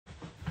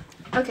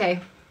Okay,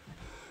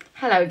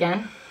 hello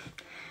again.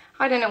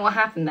 I don't know what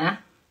happened there.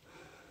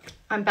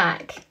 I'm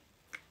back.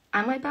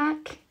 Am I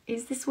back?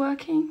 Is this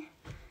working?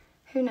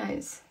 Who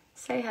knows?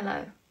 Say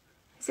hello.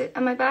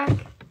 Am I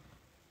back?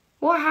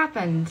 What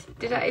happened?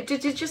 Did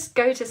it just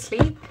go to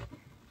sleep?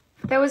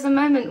 There was a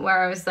moment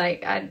where I was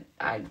like, I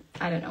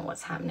don't know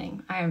what's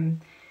happening. I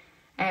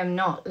am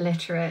not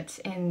literate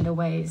in the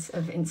ways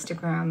of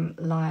Instagram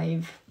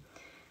Live.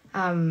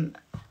 But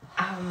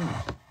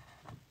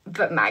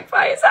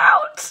Magpie is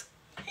out.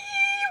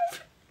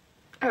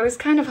 I was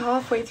kind of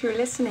halfway through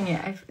listening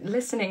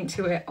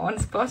to it on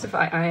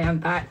Spotify. I am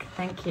back.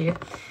 Thank you.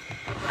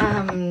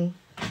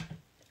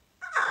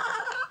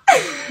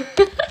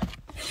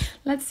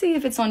 Let's see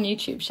if it's on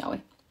YouTube, shall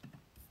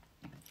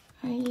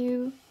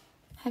we?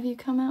 Have you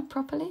come out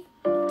properly?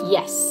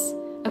 Yes.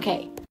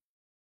 Okay.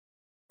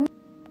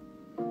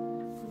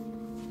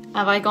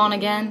 Have I gone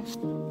again?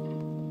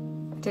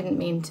 I didn't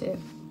mean to.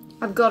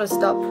 I've got to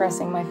stop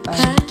pressing my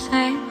phone.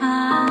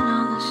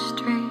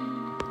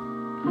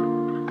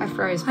 I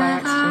froze by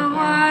accident,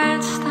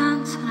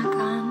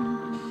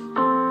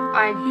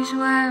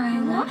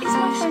 yeah. What is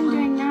my phone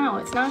doing now?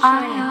 It's now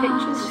showing me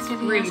pictures. It's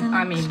really,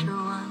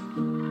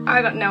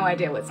 I've got no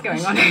idea what's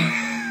going on here.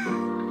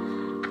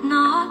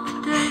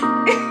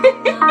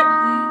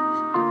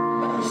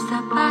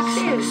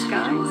 Cheers,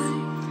 guys.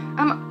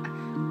 I'm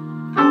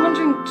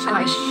wondering, shall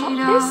I shot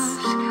this?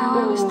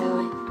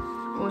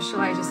 Or shall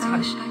I just have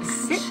a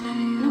sip?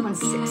 No one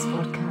sips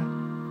vodka.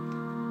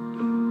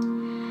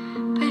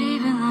 But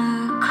even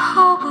the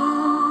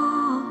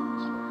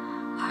cobbles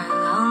are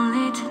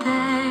lonely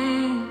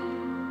today.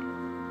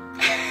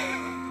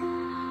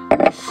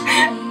 The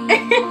city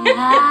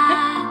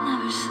that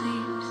never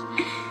sleeps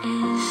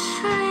is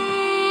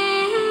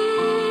sleep.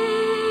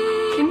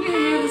 Can you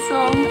hear the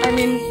song?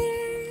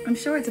 I'm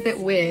sure it's a bit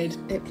weird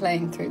it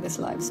playing through this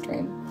live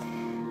stream,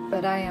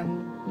 but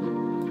I'm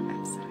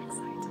so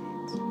excited.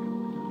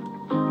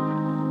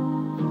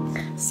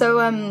 So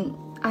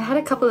I had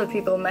a couple of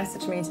people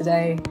message me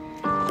today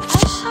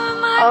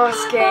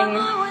asking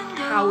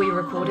how we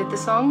recorded the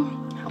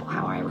song,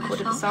 how I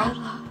recorded the song.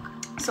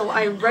 So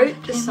I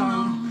wrote the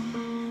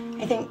song,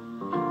 I think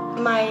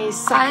my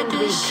second week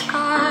in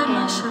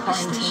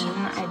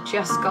quarantine. I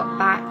just got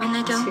back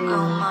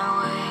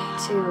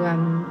to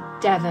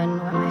Devon,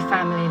 where my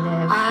family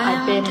live.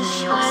 I've been in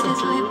New York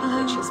City,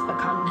 which has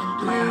become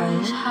my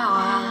home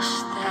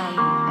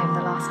over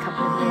the last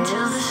couple of years.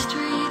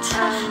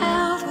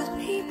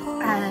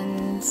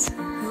 And I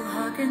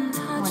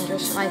wonder,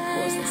 shall I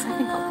pause this? I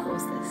think I'll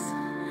pause this.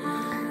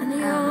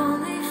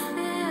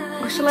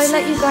 Or shall I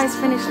let you guys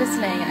finish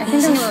listening? I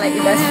think I'm going to let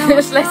you guys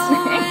finish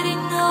listening.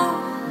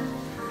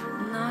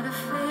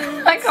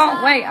 I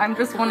can't wait. I'm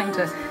just wanting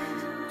to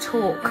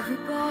talk.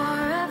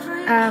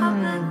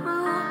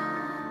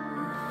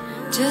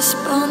 Just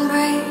bone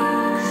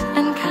breaks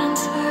and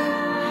cancer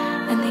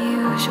and the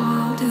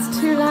usual. It's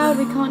too loud,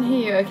 we can't hear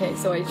you. Okay,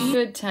 so I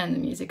should turn the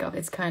music up.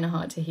 It's kind of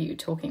hard to hear you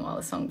talking while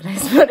the song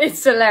plays, but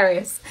it's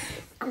hilarious.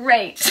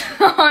 Great.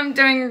 I'm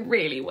doing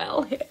really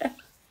well here.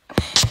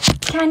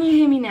 Can you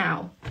hear me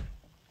now?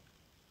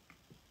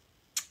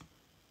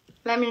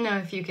 Let me know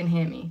if you can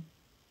hear me.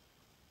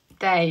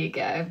 There you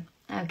go.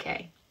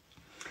 Okay.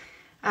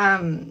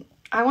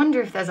 I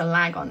wonder if there's a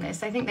lag on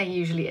this. I think there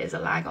usually is a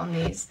lag on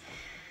these.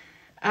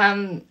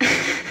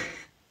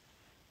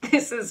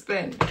 This has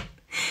been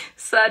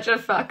such a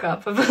fuck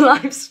up of a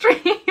live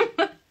stream.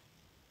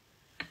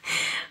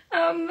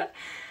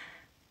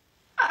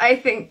 I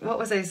think, what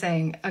was I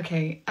saying?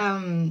 Okay,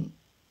 I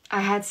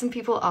had some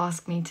people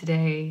ask me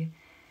today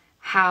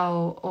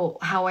how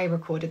I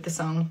recorded the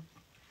song.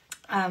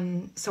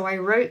 So I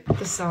wrote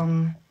the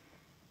song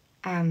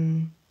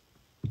when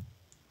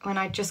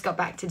I just got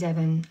back to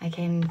Devon. I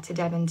came to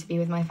Devon to be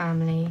with my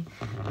family,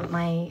 but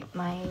my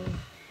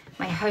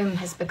home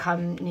has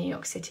become New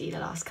York City the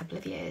last couple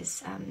of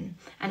years, and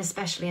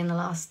especially in the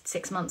last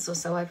 6 months or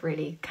so, I've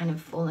really kind of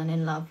fallen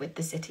in love with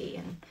the city,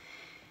 and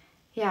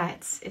yeah,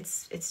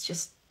 it's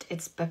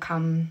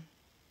become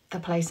the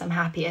place I'm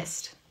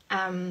happiest.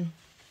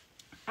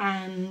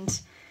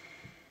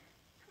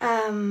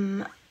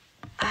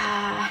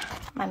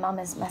 My mum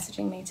is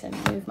messaging me to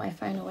move my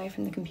phone away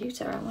from the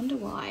computer. I wonder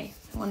why.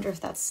 I wonder if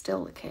that's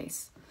still the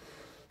case.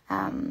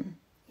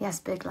 Yes,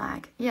 big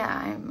lag. Yeah,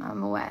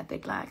 I'm aware,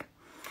 big lag.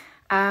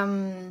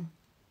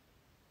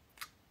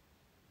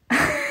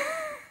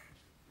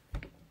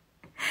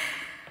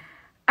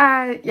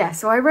 Yeah,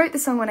 so I wrote the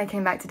song when I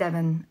came back to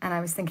Devon, and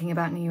I was thinking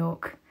about New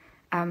York,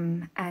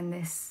 and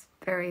this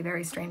very,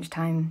 very strange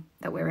time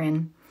that we're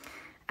in.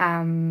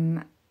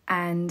 And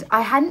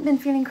I hadn't been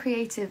feeling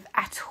creative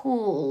at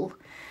all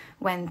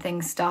when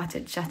things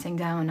started shutting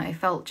down. I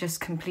felt just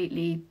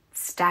completely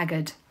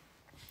staggered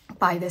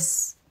by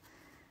this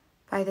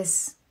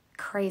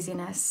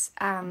craziness.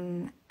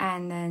 And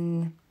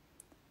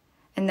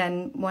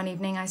then one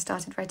evening I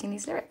started writing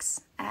these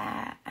lyrics,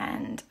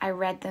 and I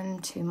read them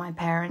to my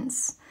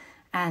parents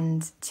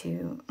and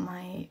to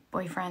my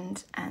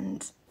boyfriend,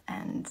 and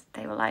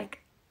they were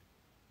like,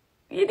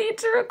 "You need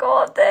to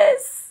record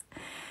this."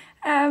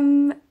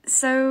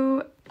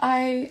 So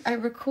I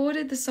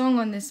recorded the song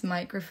on this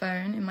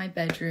microphone in my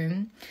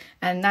bedroom,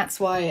 and that's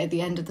why at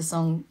the end of the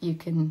song you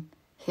can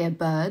hear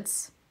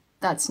birds.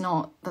 That's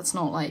not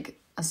like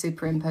a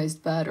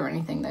superimposed bird or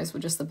anything. Those were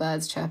just the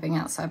birds chirping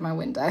outside my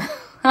window.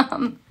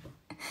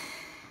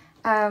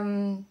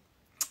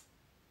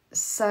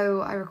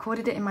 So I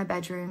recorded it in my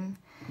bedroom,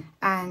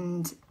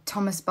 and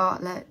Thomas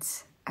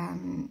Bartlett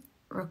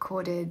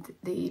recorded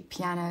the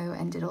piano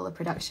and did all the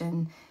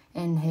production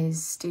in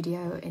his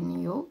studio in New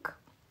York.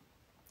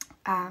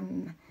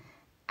 And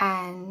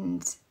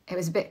it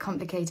was a bit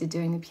complicated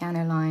doing the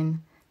piano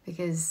line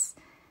because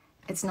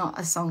it's not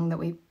a song that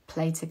we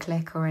play to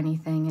click or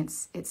anything.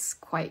 It's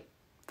quite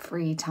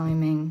free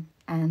timing,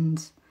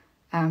 and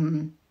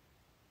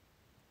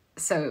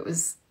so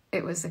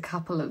it was a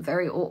couple of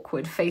very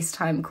awkward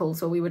FaceTime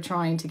calls where we were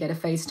trying to get a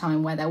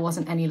FaceTime where there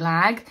wasn't any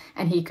lag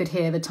and he could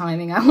hear the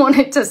timing I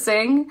wanted to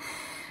sing.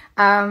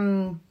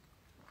 But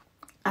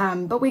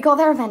we got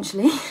there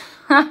eventually.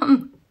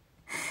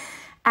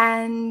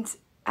 And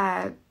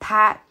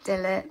Pat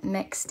Dillett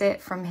mixed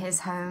it from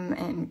his home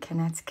in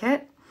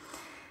Connecticut.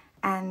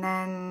 And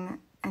then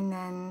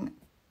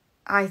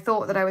I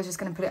thought that I was just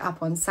going to put it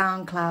up on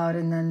SoundCloud,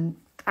 and then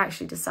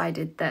actually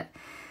decided that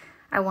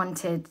I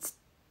wanted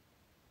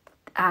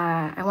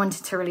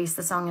to release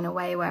the song in a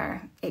way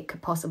where it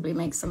could possibly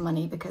make some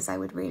money, because I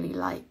would really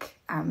like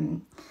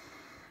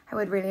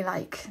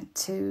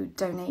to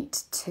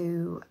donate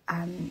to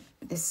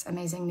this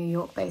amazing New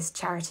York-based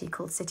charity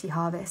called City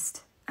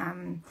Harvest.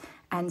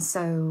 And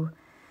so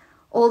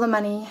all the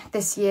money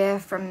this year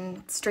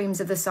from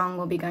streams of the song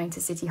will be going to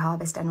City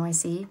Harvest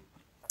NYC.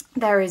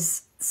 There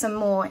is some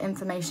more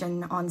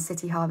information on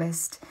City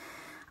Harvest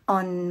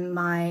in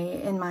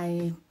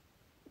my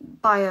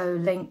bio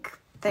link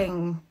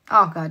thing.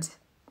 Oh God,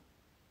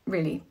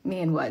 really,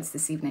 me in words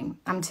this evening.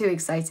 I'm too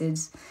excited.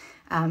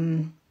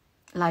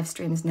 Live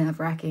stream's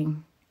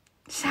nerve-wracking.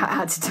 Shout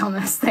out to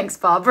Thomas. Thanks,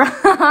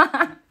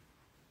 Barbara.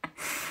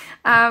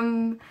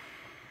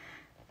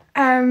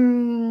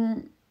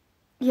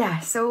 Yeah,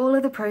 so all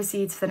of the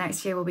proceeds for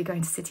next year will be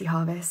going to City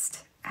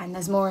Harvest, and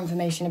there's more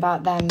information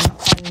about them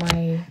on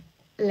my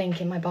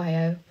link in my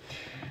bio.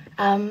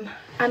 And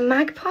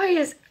Magpie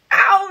is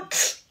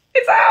out!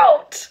 It's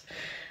out!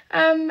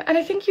 And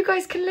I think you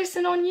guys can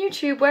listen on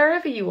YouTube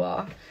wherever you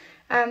are.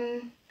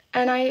 And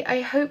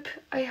I hope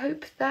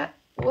that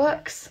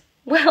works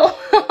well.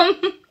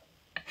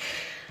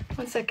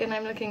 One second,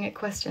 I'm looking at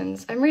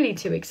questions. I'm really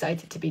too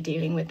excited to be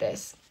dealing with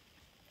this.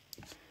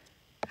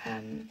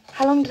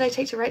 How long did I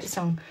take to write the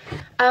song?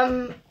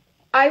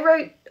 I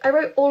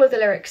wrote all of the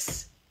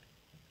lyrics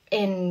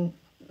in,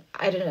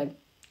 I don't know,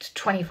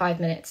 25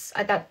 minutes.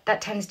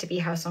 That tends to be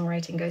how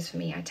songwriting goes for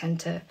me. I tend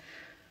to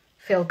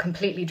feel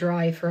completely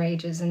dry for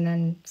ages and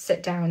then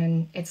sit down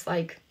and it's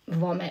like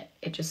vomit.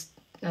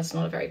 That's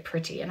not a very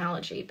pretty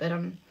analogy, but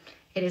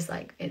it is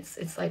like,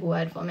 it's like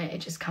word vomit.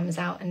 It just comes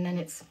out and then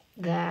it's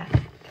there.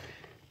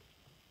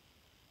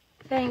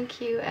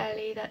 Thank you,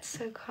 Ellie. That's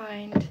so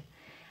kind.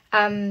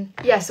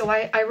 So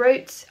I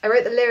wrote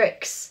the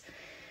lyrics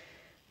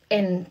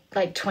in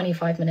like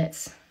 25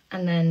 minutes,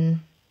 and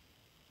then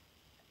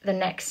the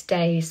next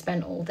day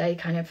spent all day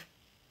kind of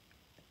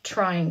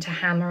trying to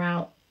hammer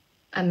out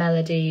a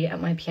melody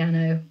at my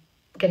piano,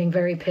 getting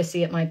very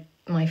pissy at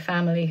my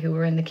family who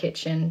were in the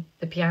kitchen.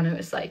 The piano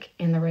is like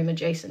in the room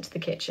adjacent to the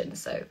kitchen,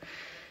 so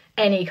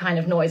any kind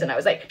of noise, and I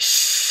was like,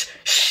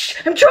 shh,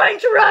 I'm trying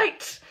to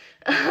write.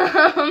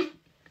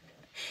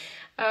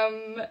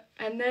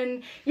 And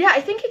then, I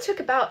think it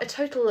took about a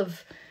total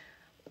of,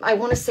 I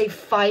want to say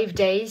 5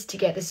 days to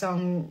get the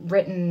song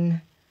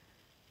written,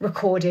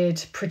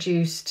 recorded,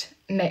 produced,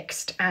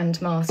 mixed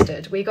and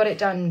mastered. We got it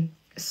done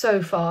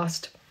so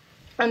fast.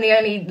 And the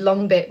only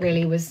long bit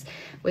really was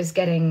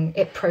getting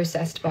it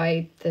processed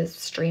by the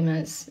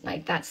streamers.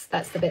 Like that's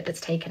the bit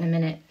that's taken a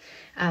minute.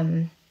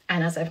 And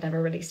as I've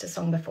never released a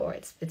song before,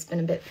 it's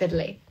been a bit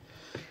fiddly.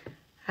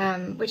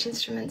 Which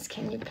instruments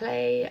can you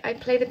play? I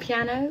play the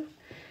piano.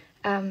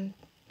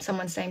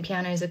 Someone's saying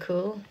pianos are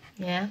cool.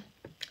 Yeah,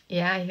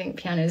 I think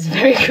pianos are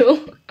very cool.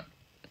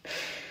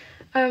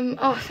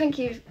 Thank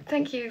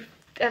you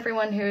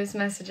everyone who is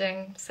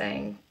messaging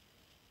saying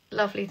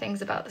lovely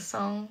things about the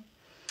song.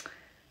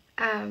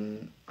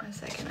 1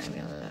 second, I'm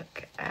gonna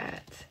look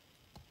at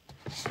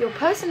your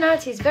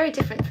personality is very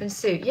different from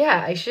Sue.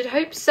 Yeah, I should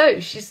hope so.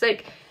 She's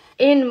like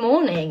in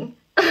mourning.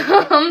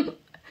 I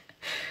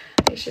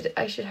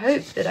should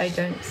hope that I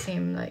don't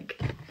seem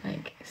like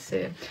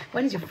Sue.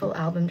 When is your full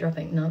album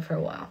dropping? Not for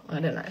a while. I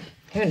don't know.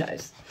 Who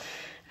knows?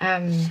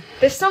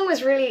 This song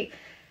was really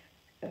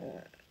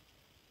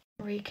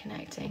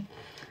reconnecting.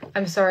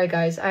 I'm sorry,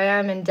 guys. I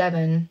am in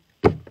Devon,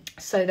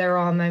 so there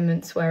are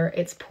moments where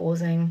it's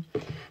pausing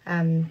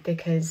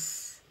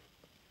because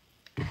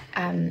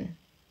I'm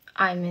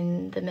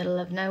in the middle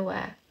of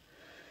nowhere.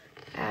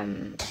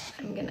 I'm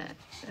gonna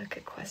look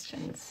at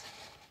questions.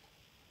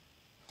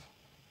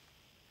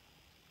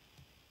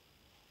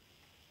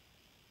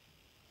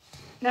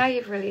 Now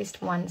you've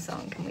released one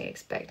song, can we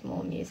expect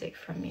more music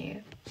from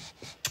you?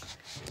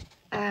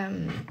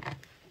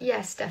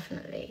 Yes,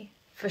 definitely,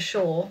 for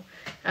sure.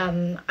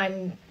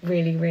 I'm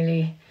really,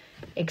 really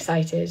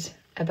excited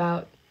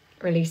about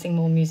releasing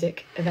more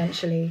music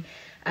eventually.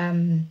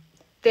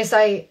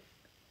 I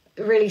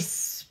really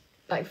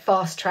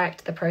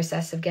fast-tracked the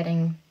process of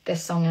getting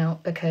this song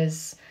out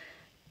because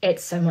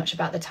it's so much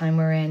about the time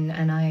we're in,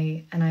 and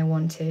I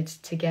wanted it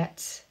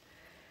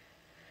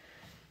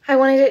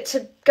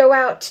to go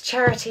out to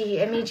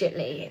charity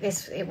immediately.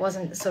 It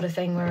wasn't the sort of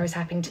thing where I was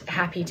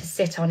happy to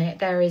sit on it.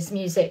 There is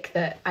music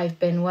that I've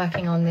been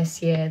working on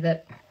this year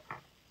that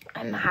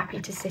I'm happy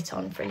to sit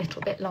on for a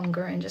little bit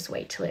longer and just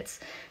wait till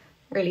it's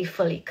really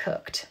fully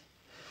cooked.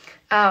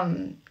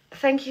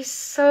 Thank you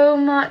so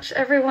much,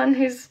 everyone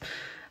who's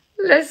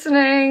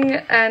listening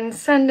and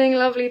sending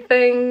lovely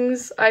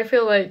things. I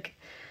feel like,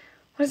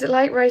 what is it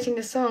like writing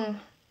the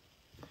song?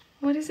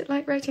 What is it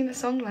like writing the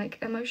song? Like,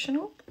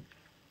 emotional?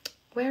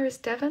 Where is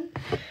Devon?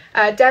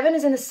 Devon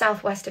is in the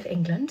southwest of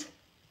England.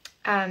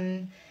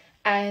 And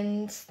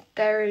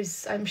there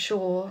is, I'm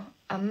sure,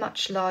 a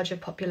much larger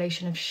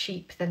population of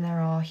sheep than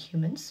there are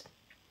humans.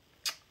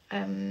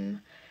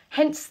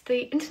 Hence,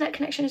 the internet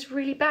connection is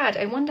really bad.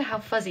 I wonder how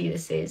fuzzy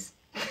this is.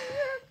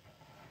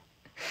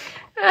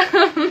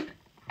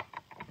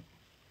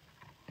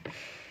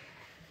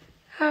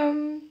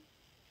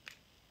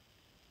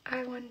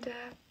 I wonder.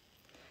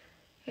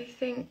 I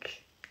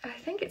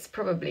think it's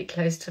probably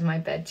close to my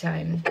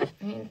bedtime.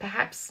 I mean,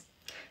 perhaps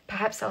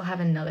I'll have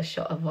another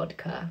shot of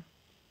vodka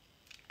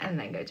and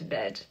then go to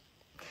bed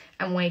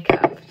and wake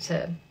up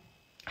to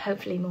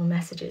hopefully more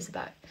messages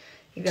about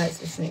you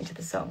guys listening to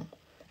the song.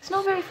 It's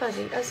not very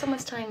fuzzy. Oh,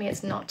 someone's telling me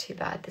it's not too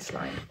bad, this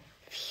line.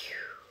 Phew.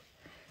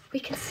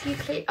 We can see you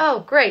clearly. Oh,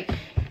 great.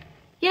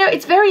 You know,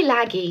 it's very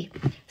laggy.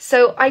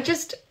 So I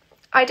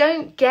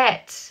don't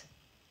get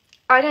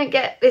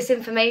this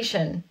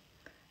information.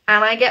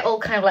 And I get all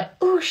kind of like,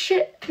 oh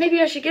shit,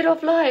 maybe I should get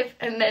off live.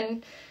 And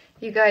then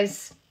you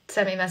guys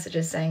send me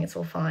messages saying it's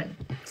all fine.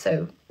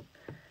 So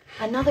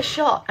another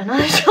shot. I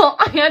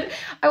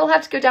will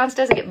have to go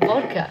downstairs and get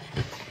vodka.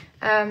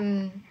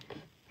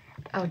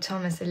 Oh,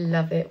 Thomas, I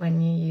love it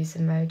when you use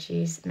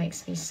emojis. It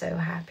makes me so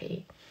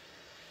happy.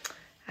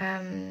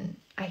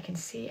 I can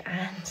see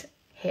and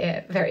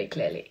hear very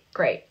clearly.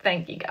 Great,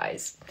 thank you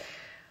guys.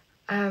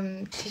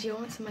 Did you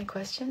answer my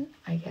question?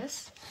 I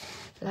guess.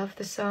 Love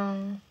the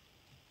song.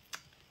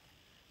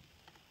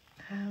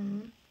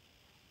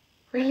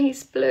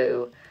 Release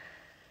Blue.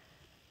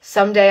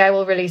 Someday I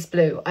will release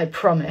Blue. I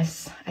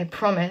promise.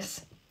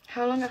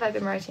 How long have I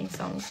been writing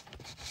songs?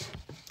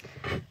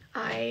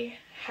 I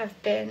have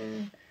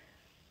been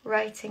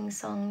writing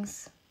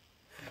songs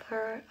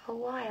for a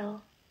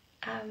while.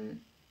 I'm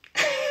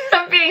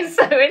being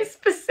so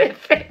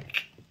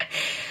specific.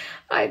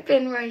 I've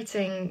been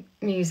writing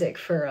music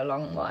for a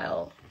long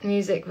while.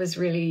 Music was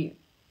really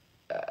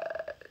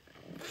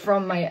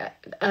from my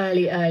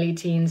early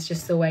teens,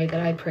 just the way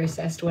that I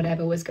processed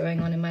whatever was going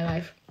on in my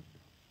life,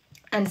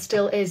 and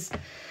still is.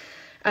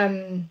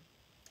 And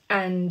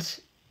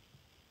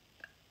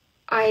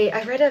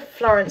I read a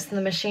Florence and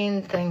the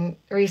Machine thing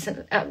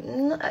recently.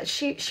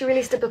 She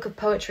released a book of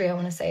poetry, I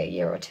want to say a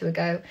year or two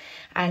ago,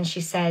 and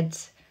she said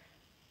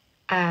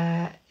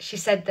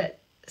that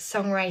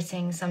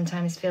songwriting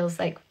sometimes feels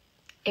like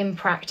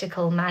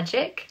impractical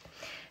magic,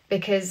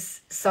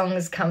 because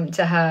songs come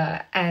to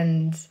her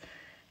and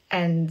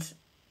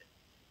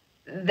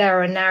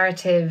there are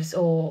narratives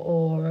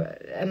or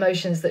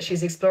emotions that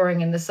she's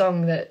exploring in the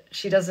song that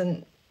she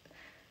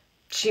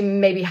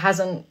maybe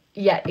hasn't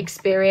yet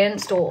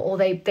experienced, or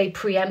they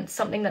preempt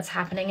something that's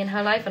happening in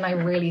her life. And I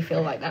really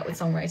feel like that with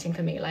songwriting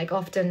for me. Like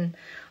often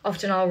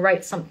I'll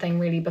write something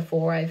really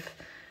before I've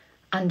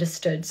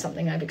understood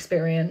something I've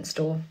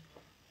experienced, or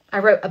I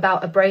wrote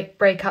about a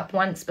breakup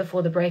once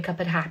before the breakup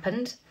had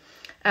happened,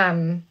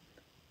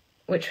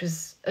 which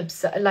was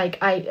absurd. Like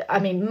I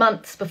mean,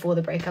 months before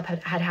the breakup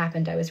had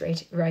happened, I was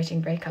writing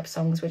breakup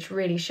songs, which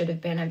really should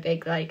have been a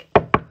big like,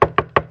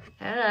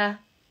 Ella,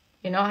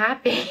 you're not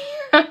happy.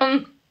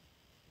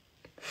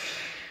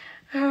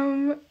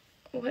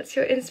 What's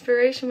your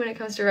inspiration when it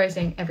comes to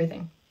writing?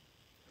 Everything.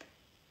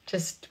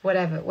 Just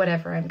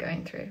whatever I'm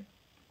going through.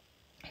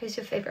 Who's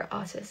your favorite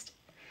artist?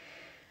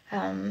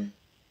 I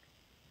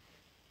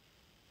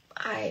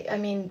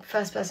mean,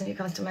 first person who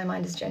comes to my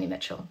mind is Joni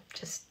Mitchell.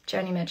 Just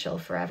Joni Mitchell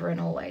forever and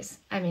always.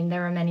 I mean,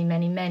 there are many,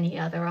 many, many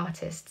other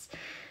artists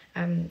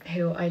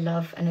who I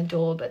love and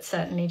adore, but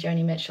certainly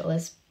Joni Mitchell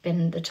has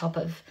been the top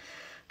of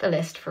the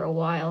list for a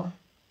while.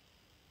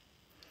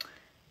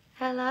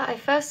 Ella, I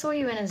first saw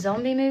you in a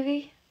zombie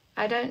movie.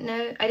 I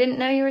didn't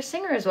know you were a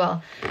singer as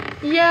well.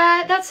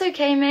 Yeah, that's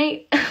okay,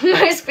 mate.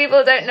 Most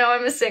people don't know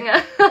I'm a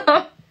singer.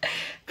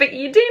 But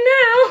you do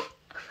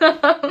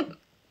now.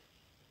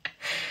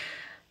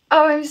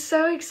 Oh, I'm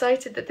so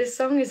excited that this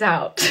song is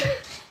out.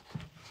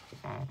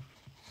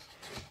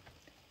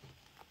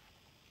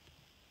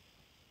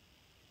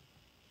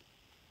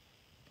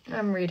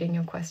 I'm reading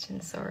your question,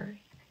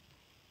 sorry.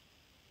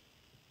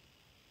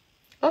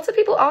 Lots of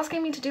people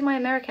asking me to do my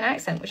American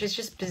accent, which is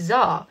just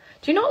bizarre.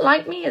 Do you not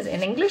like me as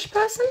an English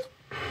person?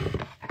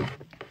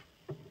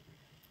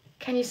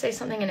 Can you say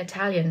something in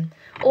Italian?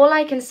 All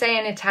I can say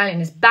in Italian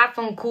is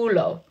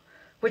 "baffanculo,"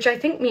 which I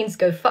think means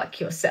go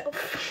fuck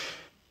yourself.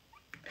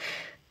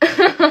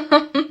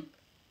 I'm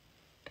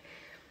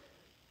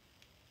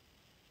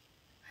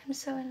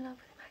so in love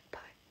with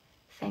Magpie.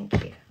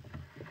 Thank you.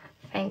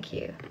 Thank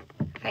you.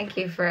 Thank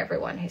you for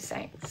everyone who's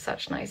saying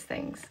such nice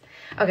things.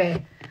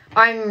 Okay,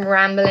 I'm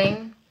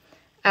rambling.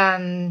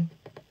 And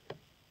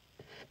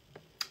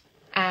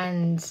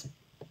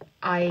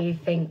I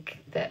think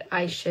that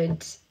I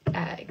should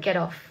get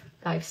off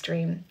live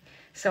stream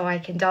so I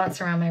can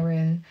dance around my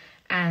room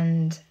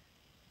and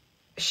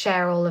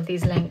share all of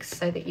these links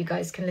so that you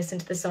guys can listen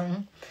to the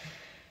song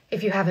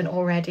if you haven't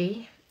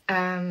already.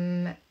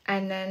 And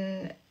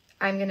then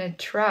I'm gonna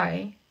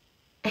try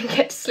and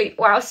get to sleep.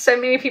 Wow, so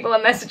many people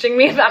are messaging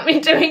me about me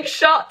doing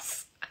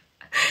shots.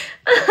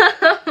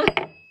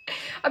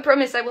 I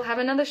promise I will have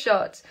another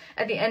shot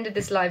at the end of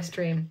this live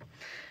stream.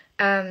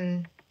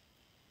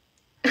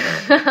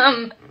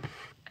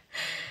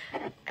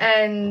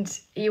 And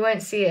you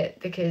won't see it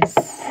because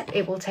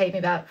it will take me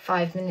about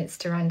 5 minutes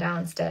to run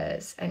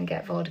downstairs and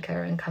get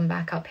vodka and come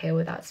back up here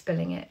without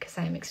spilling it because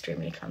I am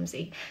extremely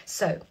clumsy.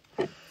 So,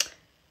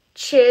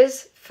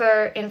 cheers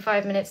for in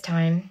 5 minutes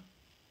time.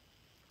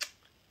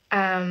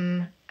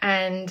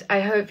 And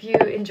I hope you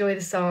enjoy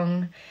the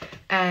song,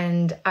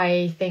 and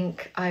I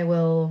think I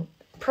will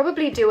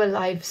probably do a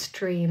live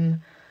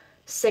stream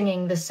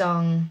singing the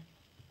song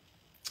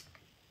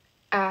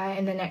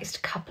in the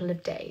next couple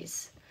of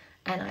days,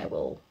 and I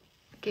will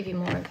give you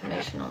more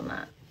information on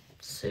that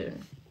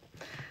soon.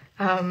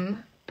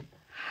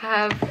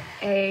 Have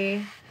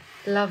a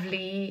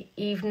lovely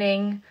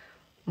evening,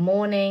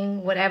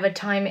 morning, whatever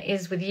time it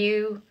is with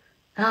you.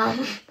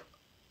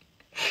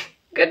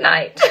 Good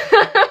night.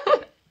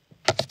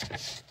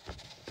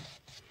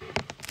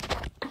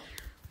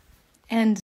 And